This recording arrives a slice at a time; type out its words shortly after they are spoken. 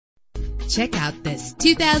Check out this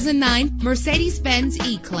 2009 Mercedes-Benz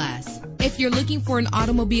E-Class. If you're looking for an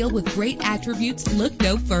automobile with great attributes, look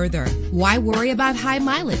no further. Why worry about high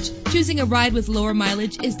mileage? Choosing a ride with lower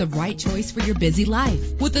mileage is the right choice for your busy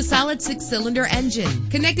life. With a solid 6-cylinder engine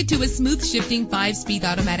connected to a smooth shifting 5-speed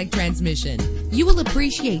automatic transmission, you will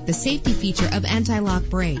appreciate the safety feature of anti-lock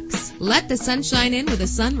brakes. Let the sunshine in with a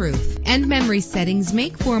sunroof, and memory settings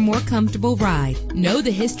make for a more comfortable ride. Know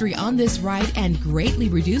the history on this ride and greatly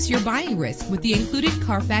reduce your buying risk with the included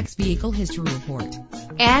Carfax Vehicle History Report.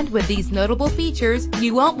 And with these notable features,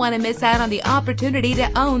 you won't want to miss out on the opportunity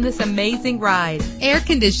to own this amazing ride. Air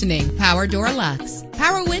conditioning, power door locks,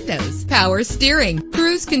 power windows, power steering,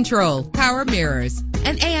 cruise control, power mirrors,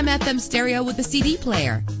 an AM/FM stereo with a CD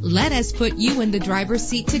player. Let us put you in the driver's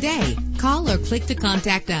seat today. Call or click to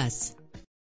contact us.